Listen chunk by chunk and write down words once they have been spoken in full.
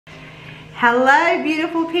Hello,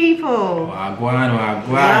 beautiful people. Wagwan, wagwan.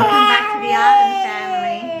 Welcome back to the Island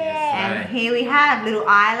family. Yes, and here we have little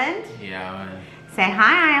Island. Yeah, man. Say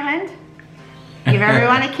hi, Island. Give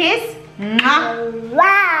everyone a kiss. Mwah.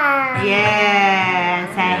 Wow. Yeah.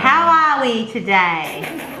 And say, how are we today?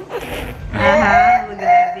 Look at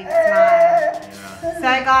that big smile. So,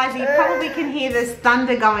 guys, you probably can hear this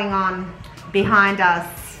thunder going on behind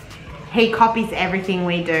us. He copies everything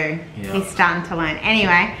we do. Yeah. He's starting to learn.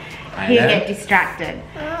 Anyway, he'll get distracted.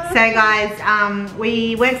 So, guys,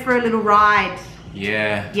 we went for a little ride.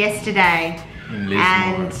 Yesterday. In Lismore.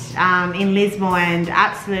 And in Lismore, and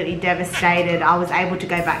absolutely devastated. I was able to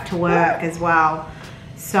go back to work as well.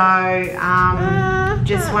 So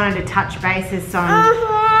just wanted to touch bases on,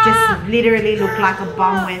 just literally looked like a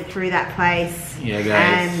bomb went through that place. Yeah,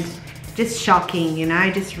 guys. And just shocking, you know,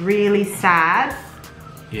 just really sad.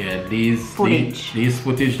 Yeah, these footage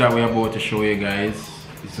that we're about to show you guys,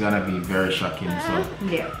 it's gonna be very shocking. So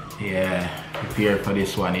yeah, prepare for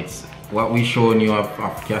this one. It's what we showing you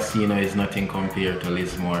of Casino is nothing compared to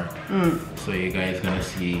Lismore. So you guys gonna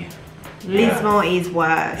see Lismore is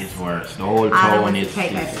worse. It's worse. The whole town is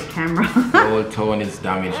take back the camera. the whole town is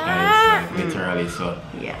damaged, guys, like literally. So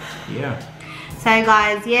yeah. So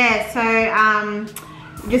guys, so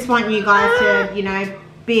just want you guys to, you know,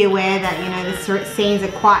 be aware that, you know, the scenes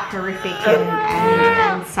are quite horrific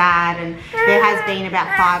and sad, and there has been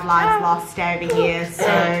about 5 lives lost over here. So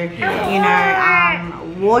you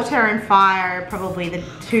know, water and fire are probably the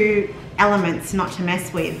 2 elements not to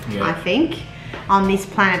mess with, I think, on this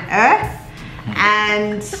planet Earth.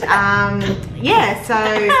 And so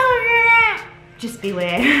just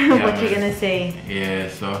beware of what you're gonna see. Yeah,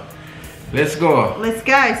 so let's go.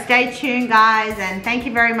 Stay tuned, guys, and thank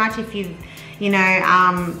you very much if you've, you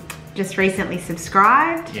know, just recently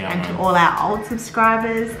subscribed, and to all our old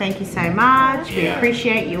subscribers, thank you so much. We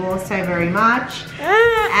appreciate you all so very much.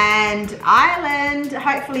 And Ireland,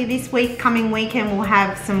 hopefully this coming weekend, we'll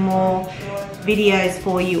have some more videos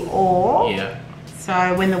for you all.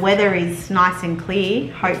 So when the weather is nice and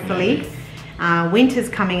clear, hopefully. Winter's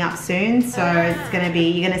coming up soon, so it's gonna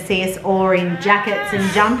be, you're gonna see us all in jackets and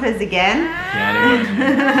jumpers again.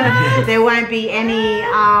 There won't be any,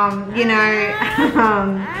 you know,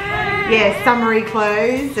 summery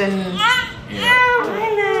clothes and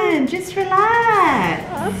Island, just relax.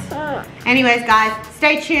 Anyways, guys,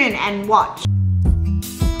 stay tuned and watch.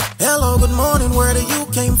 Hello, good morning, where do you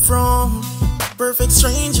came from? Perfect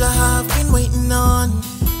stranger I've been waiting on.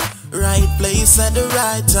 Right place at the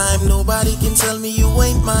right time. Nobody can tell me you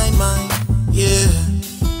ain't mine. Yeah.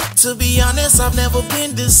 To be honest, I've never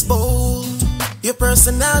been this bold. Your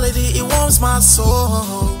personality, it warms my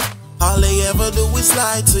soul. All they ever do is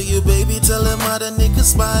lie to you, baby. Tell them other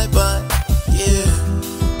niggas bye-bye. Yeah.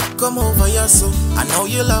 Come over here, so I know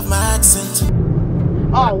you love my accent.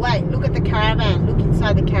 Oh wait, look at the caravan. Look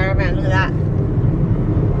inside the caravan. Look at that.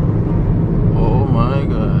 Oh my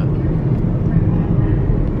god.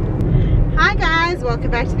 Hi guys, welcome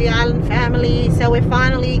back to the Island family. So we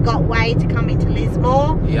finally got way to come into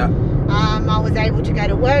Lismore. I was able to go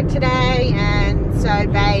to work today, and so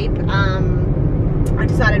Babe, I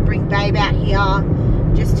decided to bring Babe out here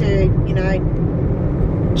just to, you know,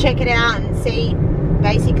 check it out and see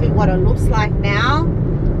basically what it looks like now,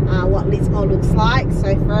 what Lismore looks like.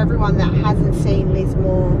 So for everyone that hasn't seen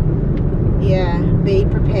Lismore, be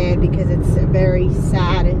prepared, because it's a very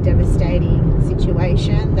sad and devastating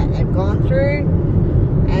situation that they've gone through.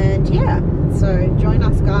 And so join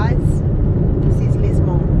us, guys. This is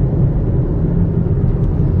Lismore.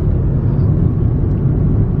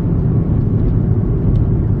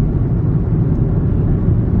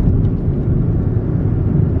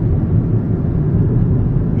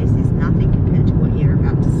 This is nothing compared to what you're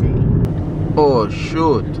about to see. Oh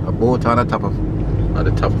shoot, a boat on the top of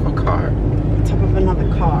a car. Top of another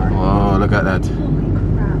car. Oh, look at that. Holy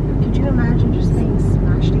crap. Could you imagine just being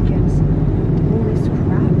smashed against all this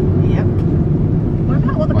crap? Yep. What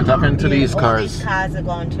about all the What happened to these all cars? These cars are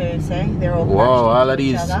gone too, see? They're all Wow, all of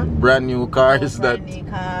each these other. brand new cars Brand new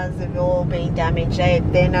cars have all been damaged.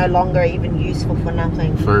 They're no longer even useful for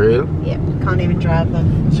nothing. For real? Yep, can't even drive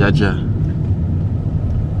them. Jaja.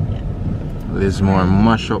 Lismore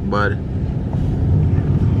mash up, bud.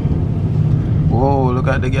 Whoa, look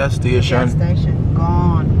at the gas station. The gas station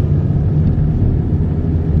gone.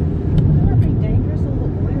 That would be dangerous, all the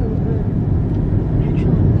oil,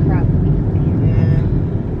 petrol and crap. Yeah.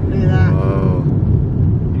 Look at that. Whoa.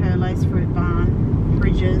 Paralyzed fruit barn,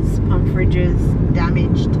 fridges, pump fridges,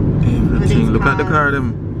 damaged. Everything. Look at the car,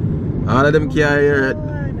 them. All of them carry here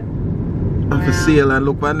for sale, and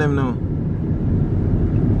look at them now.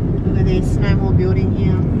 Look at this. No more building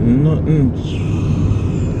here. Nothing.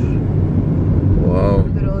 Wow.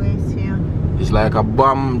 Look at all this here. It's like a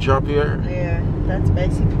bomb drop here. Yeah, that's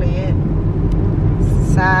basically it.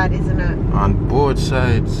 Sad, isn't it? On both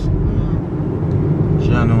sides.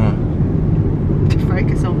 Jano. To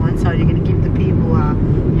focus on one side, you're going to give the people a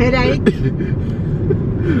headache.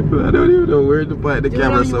 I don't even know where to point the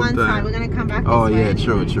camera sometimes. One side. We're going to come back this way. Yeah,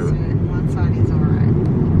 true. So one side is alright.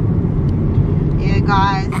 Yeah,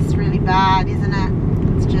 guys, it's really bad, isn't it?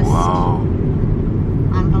 It's just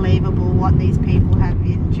unbelievable what these people have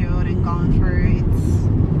endured and gone through. It's,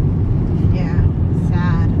 yeah,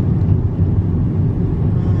 sad.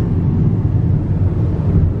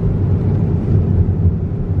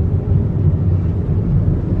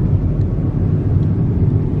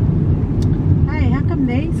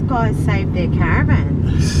 These guys saved their caravan.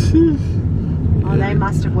 Oh, they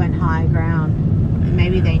must have went high ground.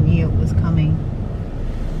 Maybe they knew it was coming.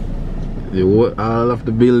 All of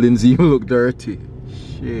the buildings even look dirty.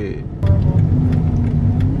 Shit. Look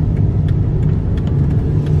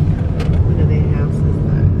at their houses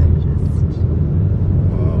though. They're just...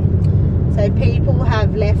 Wow. So people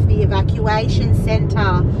have left the evacuation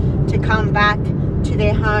centre to come back to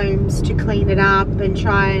their homes to clean it up and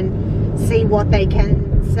try and see what they can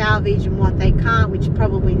salvage and what they can't, which is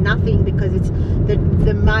probably nothing because it's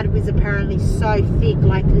the mud was apparently so thick,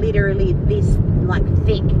 like literally this, like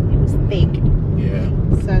thick. It was thick. Yeah.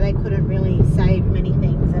 So they couldn't really save many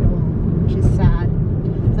things at all, which is sad.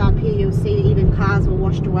 So up here you'll see even cars were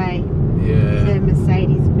washed away. Yeah. So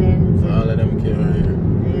Mercedes Benz. All of them came here.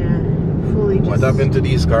 Yeah. Fully just... What happened to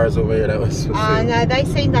these cars over here that was for sale? No, they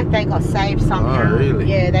seemed like they got saved somehow. Oh, really?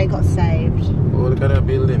 Yeah, they got saved. Oh, look at that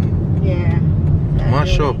building. Yeah.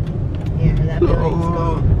 Mash up. Yeah, that building's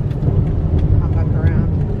gone. Come back around.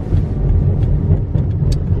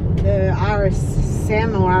 The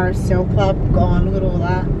RSM or RSL club gone. Look at all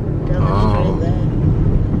that. There.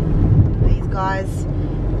 These guys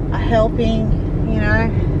are helping, you know.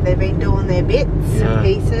 They've been doing their bits and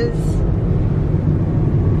pieces.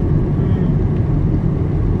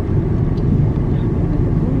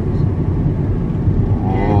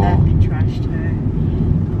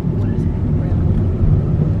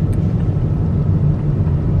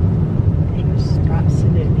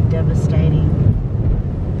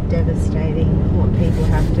 Devastating what people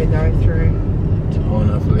have to go through. The town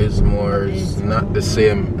of Lismore is not the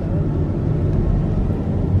same.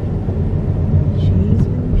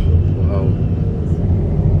 Wow.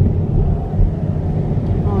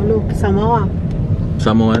 Oh look, Samoa.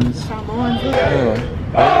 Samoans? Samoans. Yeah.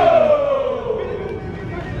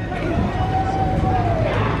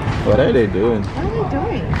 What are they doing? What are they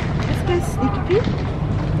doing? Let's go sneak a peek.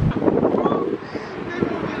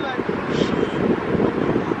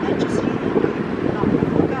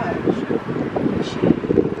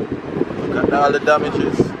 All the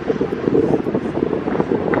damages.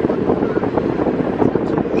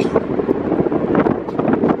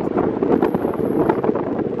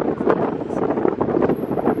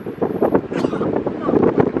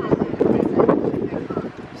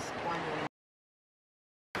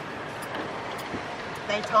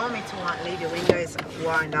 They told me to leave your windows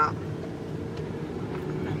wind up.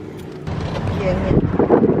 Yeah.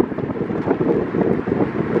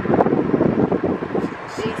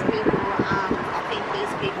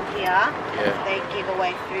 They give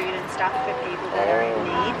away food and stuff for people that are in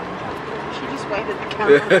need. She just waved at the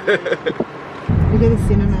camera. Look at the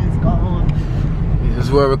cinema, it's gone. This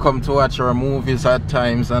is where we come to watch our movies at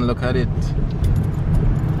times and look at it.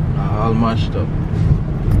 All mashed up.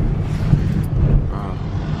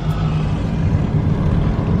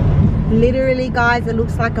 Literally, guys, it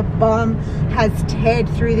looks like a bomb has teared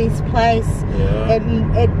through this place. Yeah.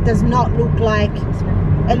 It does not look like...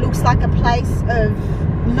 It looks like a place of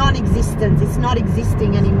non-existence. It's not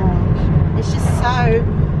existing anymore. It's just so...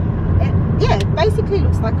 yeah, it basically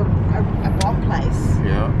looks like a bomb place.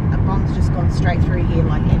 Yeah. A bomb's just gone straight through here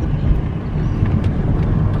like anything.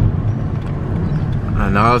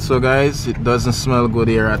 And also, guys, it doesn't smell good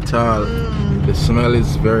here at all. The smell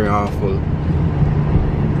is very awful.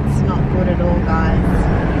 It's not good at all, guys.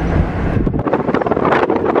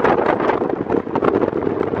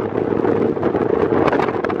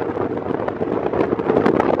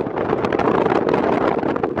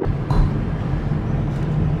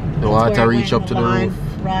 The water reach up to the roof.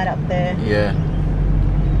 Right up there. Yeah.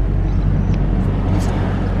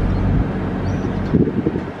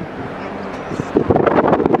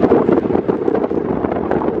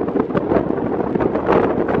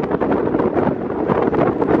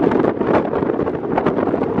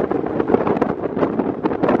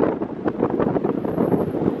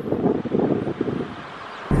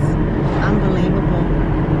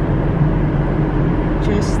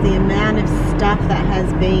 the amount of stuff that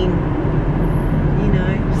has been, you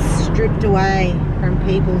know, stripped away from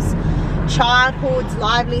people's childhoods,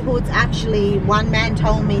 livelihoods. Actually, one man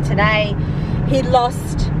told me today he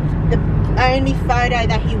lost the only photo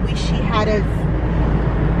that he wished he had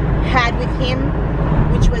with him,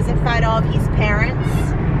 which was a photo of his parents.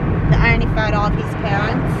 The only photo of his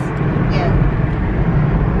parents. Yeah.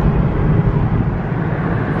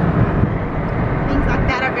 Things like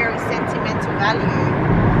that are very sentimental value.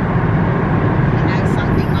 You know,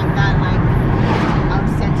 something like that, like of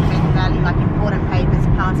sentimental value, like important papers,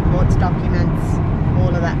 passports, documents,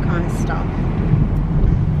 all of that kind of stuff.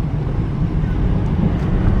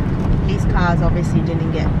 These cars obviously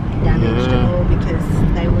didn't get damaged at all because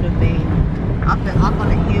they would have been up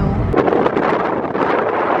on a hill.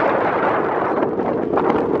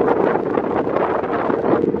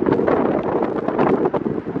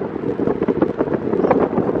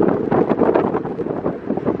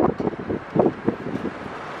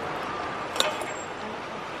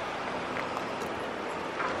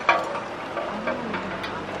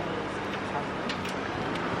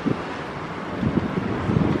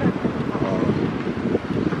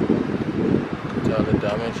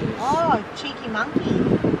 Oh, cheeky monkey.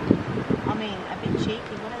 I mean, a bit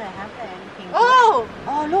cheeky. What do they have there? Anything? Oh!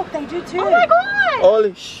 Oh, look, they do too. Oh my god!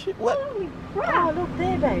 Holy shit. What? Holy crap. Oh, look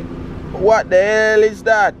there, babe. What the hell is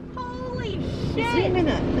that? Holy shit. Zoom in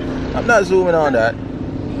it. I'm not zooming on that.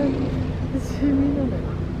 Zoom in on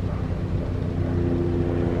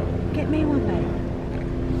it. Get me one, babe.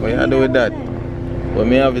 What you do with that? What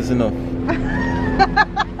me have is enough.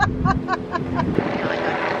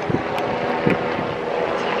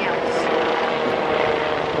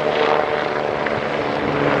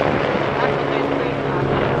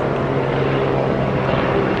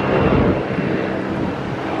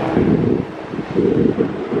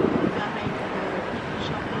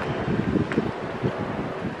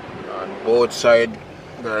 Both side,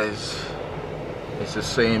 guys, it's the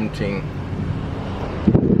same thing.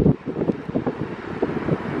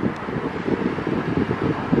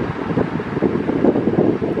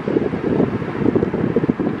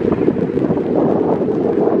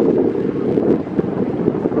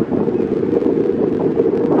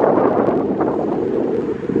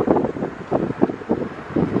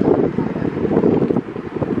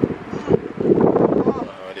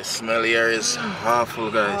 The smell here is awful,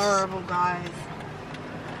 guys. Horrible, guys.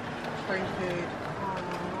 Free food.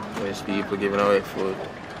 Oh. There's people giving away food.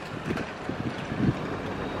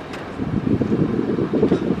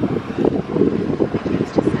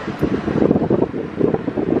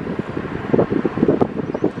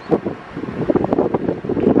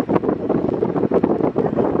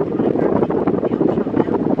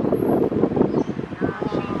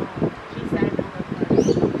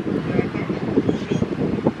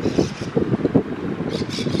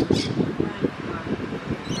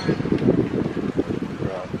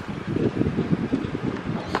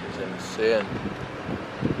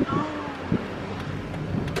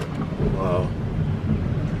 Wow.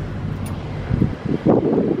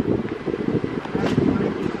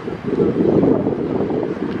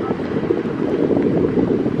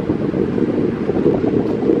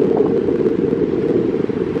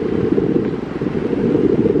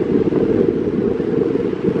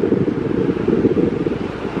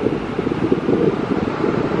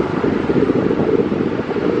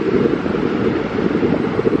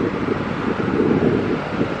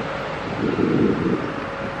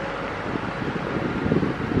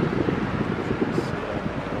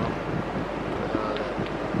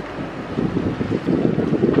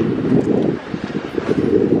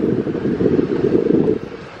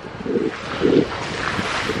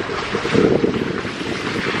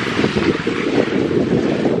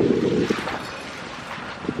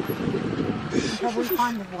 Probably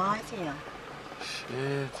find the wires here.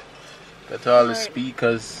 Shit. That's all the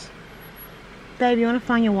speakers. Babe, you want to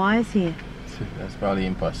find your wires here? That's probably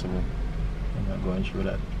impossible. I'm not going through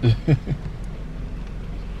that.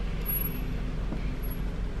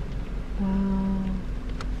 Wow.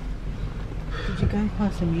 Did you go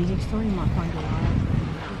past a music store? You might find your wires.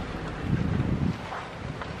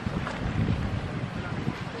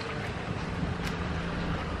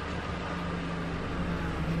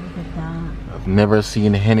 I've never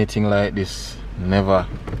seen anything like this. Never.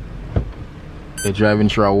 They're driving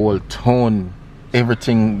through a whole town.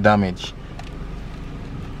 Everything damaged.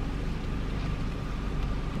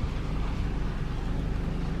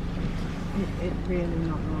 It's really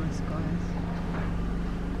not nice, guys.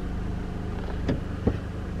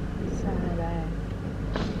 So bad.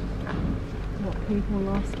 What, people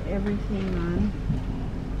lost everything, man.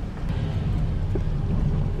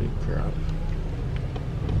 crap.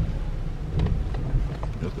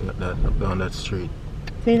 Look at that, up down that street.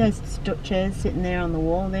 See those chairs sitting there on the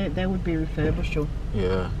wall? They would be refurbished.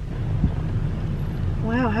 Yeah.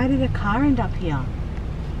 Wow, how did a car end up here?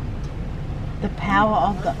 The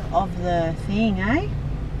power of the thing, eh?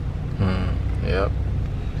 Yep.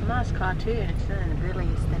 It's a nice car too, and it's in a really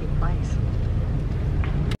aesthetic place.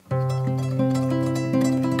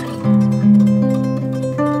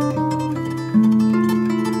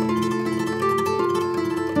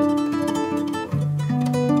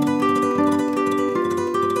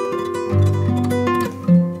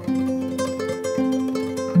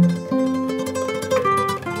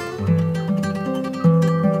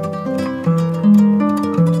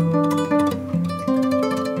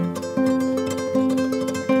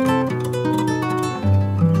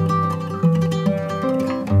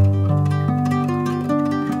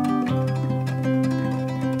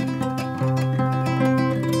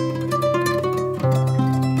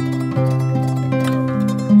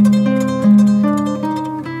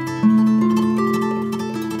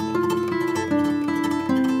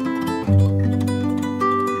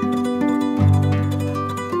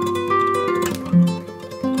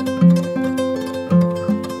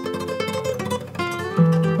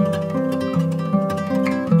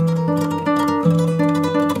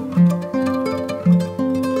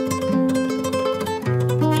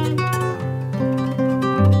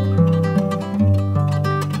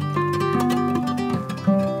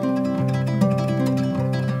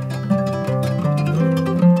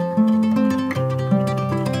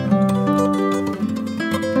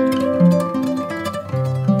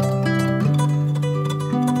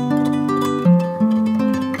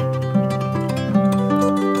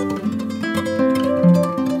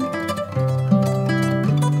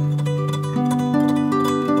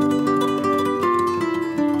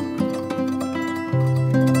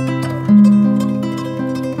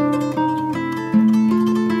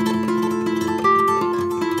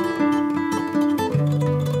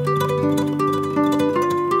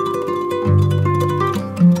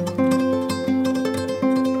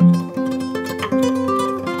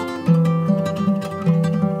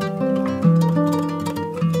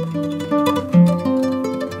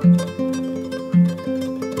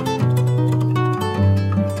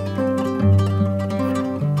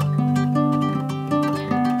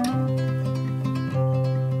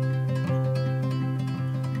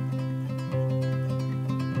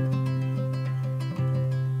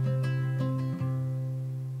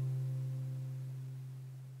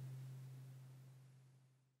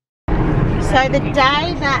 So the day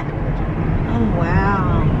that, oh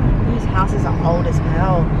wow, these houses are old as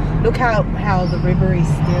hell. Look how the river is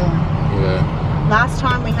still. Yeah. Last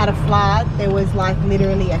time we had a flood, there was like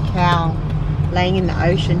literally a cow laying in the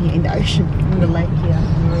ocean here, in the lake here,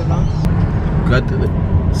 in the river. Got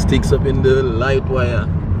the sticks up in the light wire.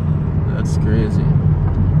 That's crazy.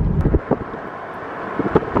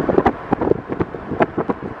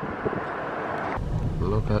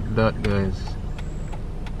 Look at that, guys.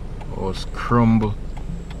 Oh, it's crumble.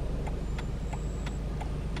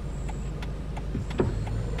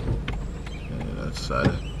 Yeah, that's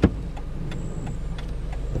sad.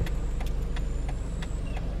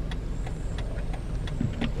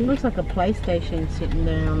 It looks like a PlayStation sitting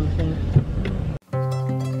there on the thing.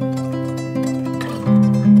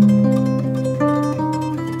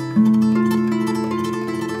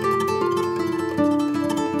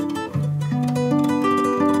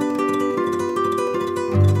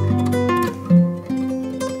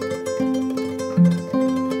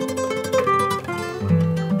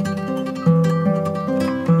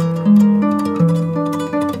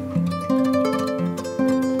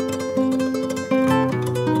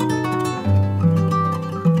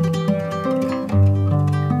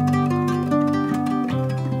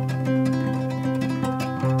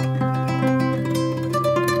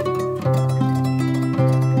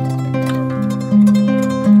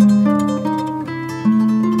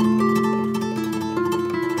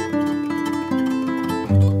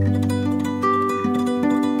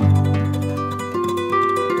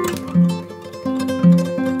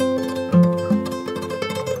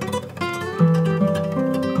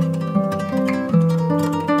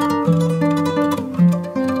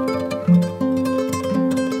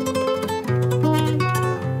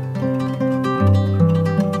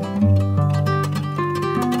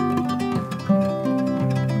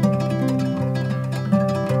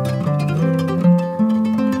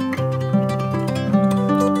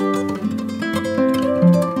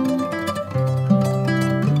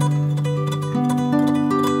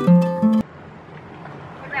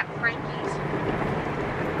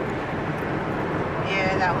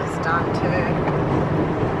 Yeah, that was done too.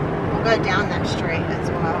 We'll go down that street as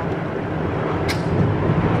well.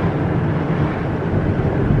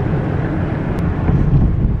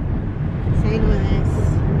 See, look at this.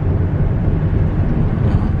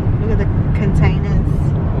 Look at the containers.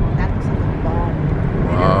 That looks like a bomb.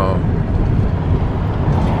 Wow.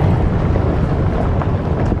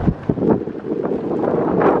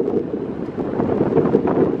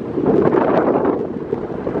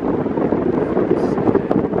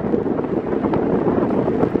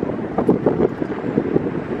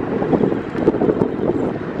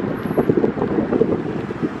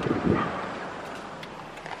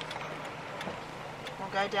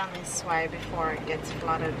 Go down this way before it gets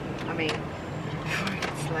flooded. I mean, before it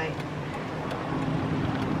gets late.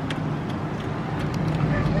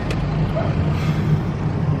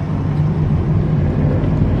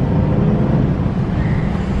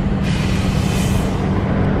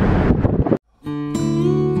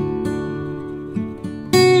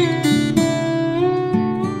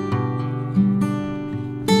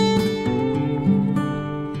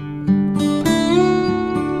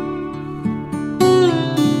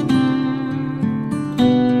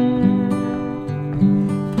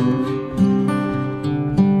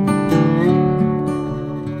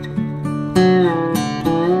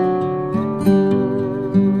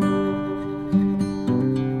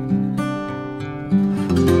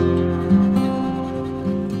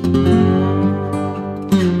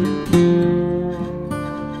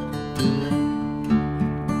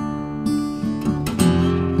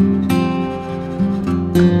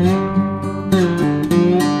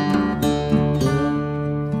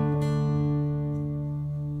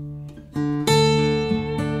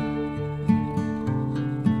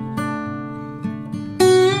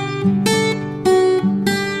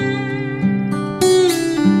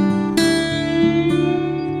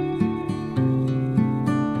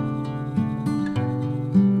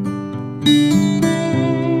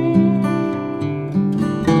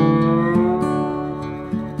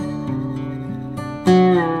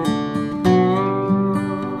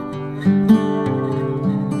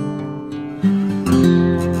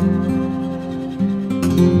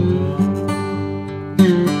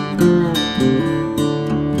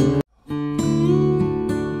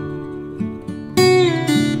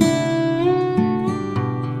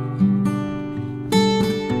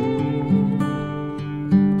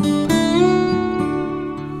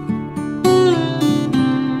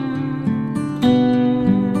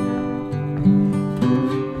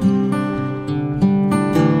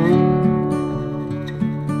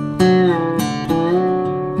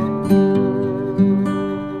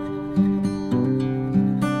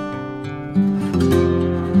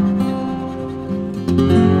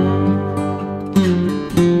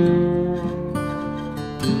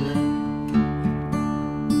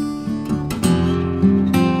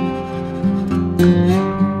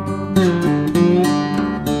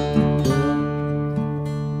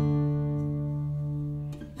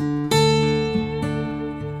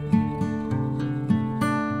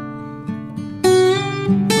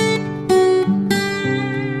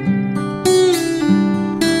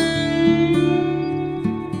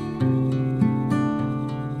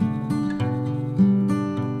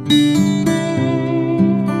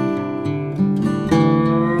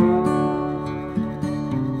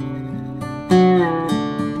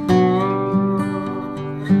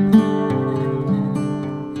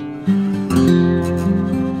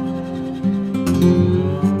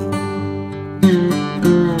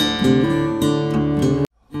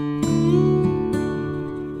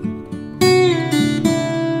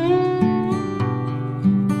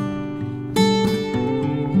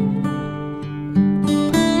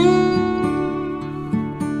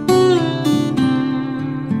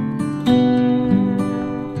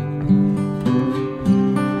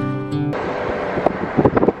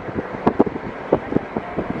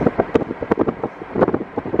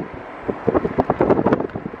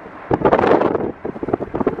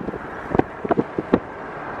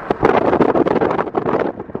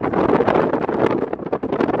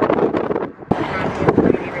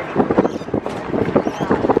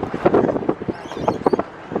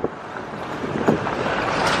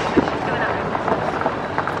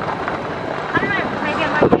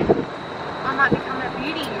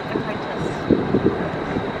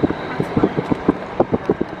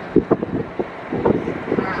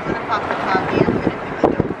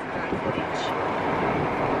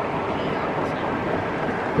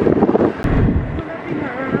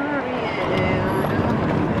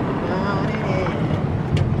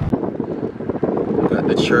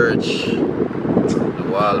 church, the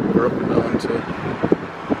wall broke down too.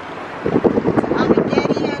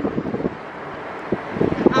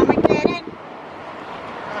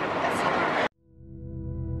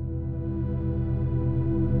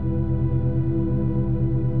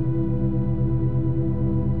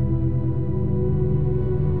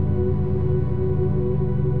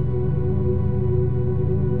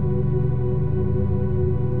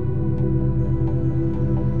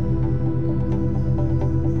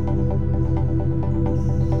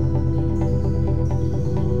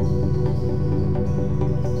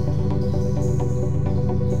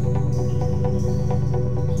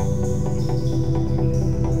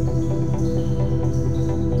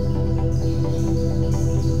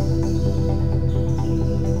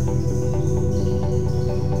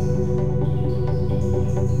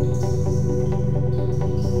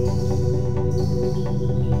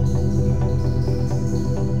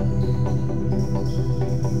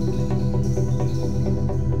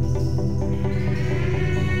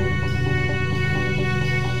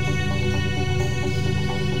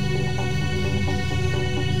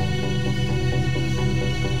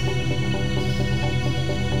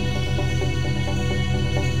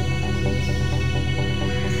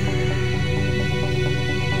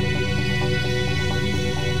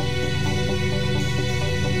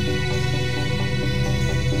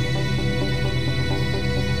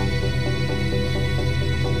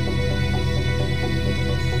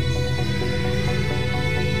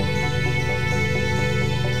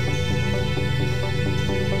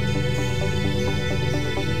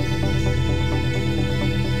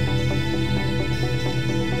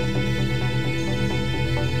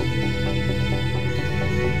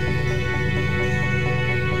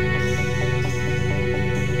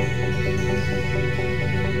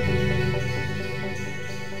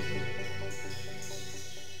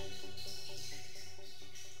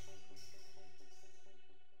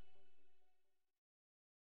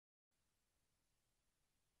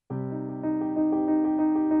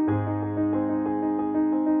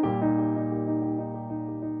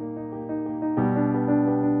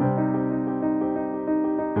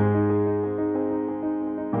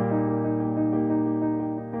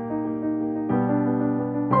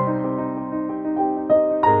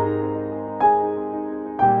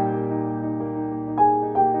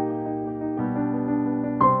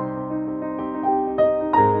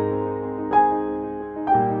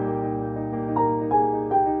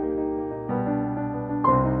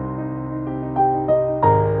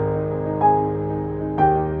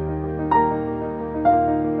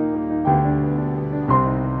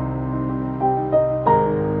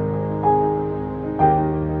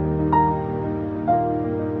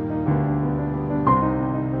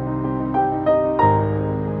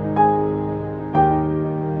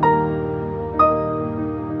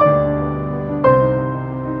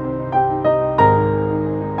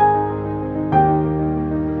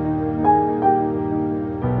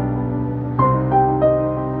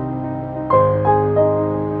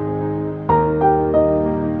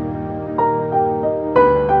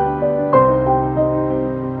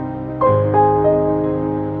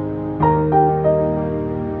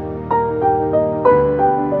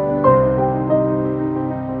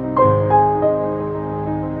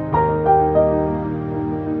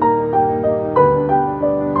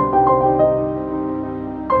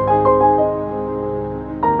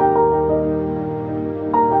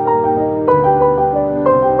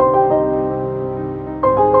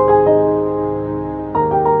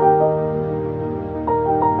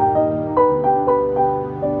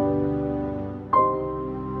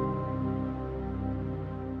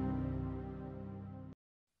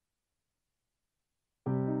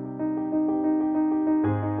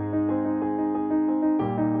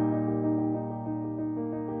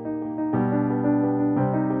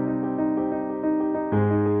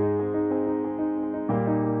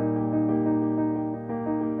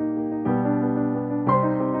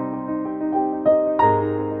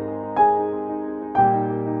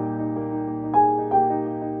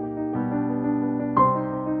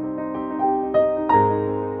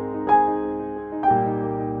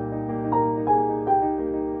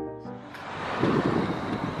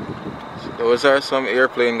 Those are some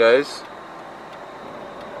airplane, guys.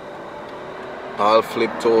 All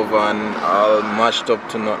flipped over and all mashed up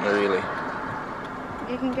to nothing really.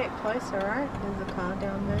 You can get closer, right? There's a car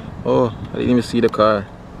down there. Oh, I didn't even see the car.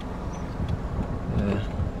 Yeah,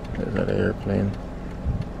 there's that airplane.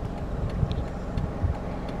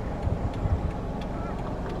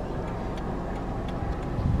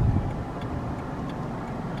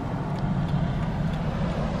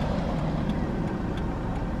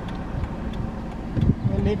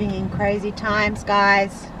 We're living in crazy times,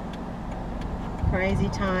 guys. Crazy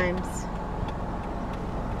times.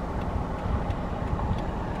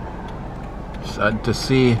 Sad to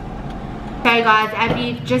see. Okay guys, have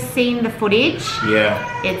you just seen the footage?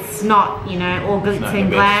 Yeah. It's not, you know, all glitz and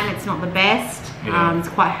glam. It's not the best. Yeah. It's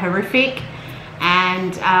quite horrific.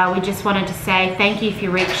 And we just wanted to say thank you if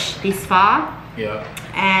you reached this far. Yeah.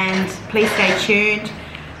 And please stay tuned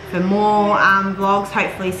for more vlogs,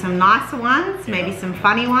 hopefully some nicer ones, maybe some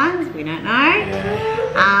funny ones, we don't know.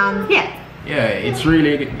 Yeah. Yeah, it's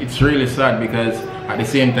really sad because at the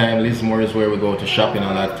same time Lismore is where we go to shopping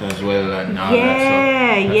a lot as well and all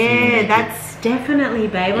that. That's definitely,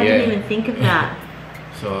 babe. I didn't even think of that.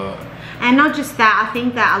 So, and not just that, I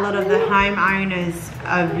think that a lot of the homeowners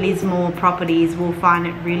of Lismore properties will find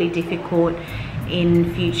it really difficult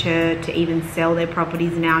in future to even sell their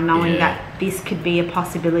properties now, knowing that this could be a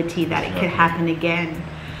possibility that it could happen again.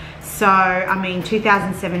 So I mean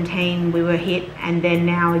 2017 we were hit, and then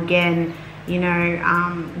now again, you know,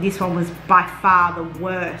 this one was by far the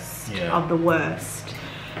worst of the worst.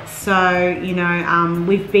 So, you know,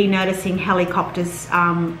 we've been noticing helicopters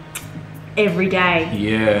every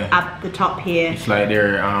day up the top here. It's like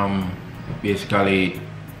they're basically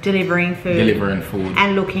delivering food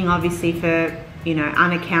and looking obviously for, you know,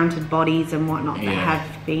 unaccounted bodies and whatnot that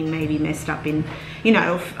have been maybe messed up in, you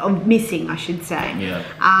know, missing, I should say.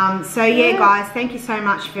 So yeah guys, thank you so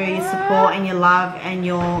much for your support and your love and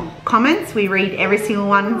your comments. We read every single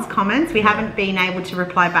one's comments. We haven't been able to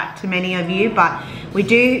reply back to many of you, but we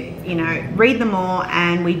do, you know, read them all,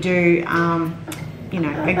 and we do you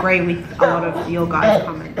know, agree with a lot of your guys'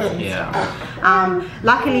 comments and stuff.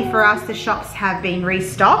 Luckily for us, the shops have been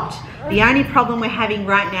restocked. The only problem we're having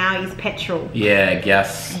right now is petrol.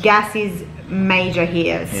 Gas. Gas is major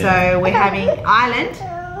here. So we're having Island.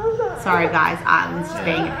 Sorry guys, Island's just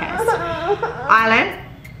being a pest. Island,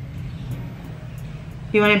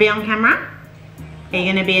 you want to be on camera? Are you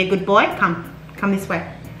going to be a good boy? Come this way.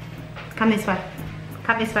 Come this way.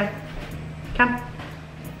 Come this way. Come.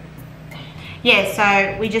 Yeah,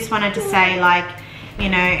 so we just wanted to say, like, you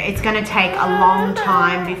know, it's going to take a long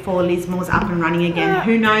time before Lismore's up and running again.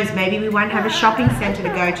 Who knows, maybe we won't have a shopping centre to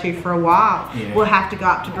go to for a while. We'll have to go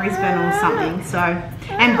up to Brisbane or something. So,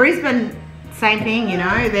 and Brisbane, same thing, you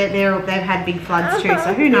know, they've had big floods too,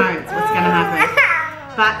 so who knows what's going to happen.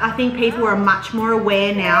 But I think people are much more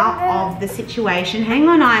aware now of the situation. Hang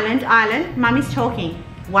on, Island, Mummy's talking.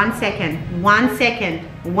 1 second, 1 second,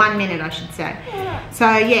 1 minute I should say.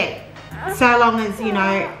 So yeah, so long as, you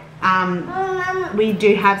know, we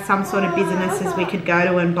do have some sort of businesses we could go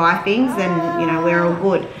to and buy things, then, you know, we're all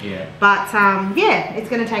good. But yeah, it's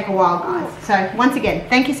going to take a while, guys. So once again,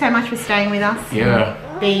 thank you so much for staying with us,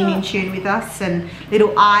 being in tune with us. And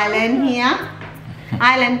little Island here.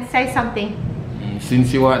 Island, say something.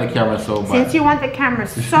 Since you want the camera so bad. Since you want the camera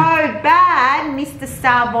so bad, Mr.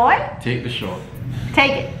 Starboy. Take the shot.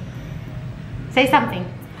 Take it. Say something.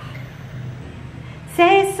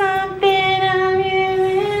 Say something, I'm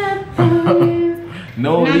giving up for you.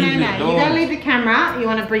 No, you don't leave the camera. You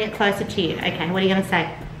want to bring it closer to you. Okay, what are you going to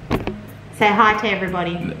say? Say hi to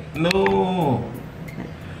everybody. No.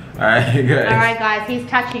 Alright guys, he's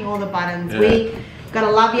touching all the buttons. We gotta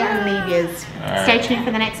love you and leave yous. Stay tuned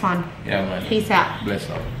for the next one. Yeah, man. Peace out. Bless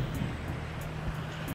up.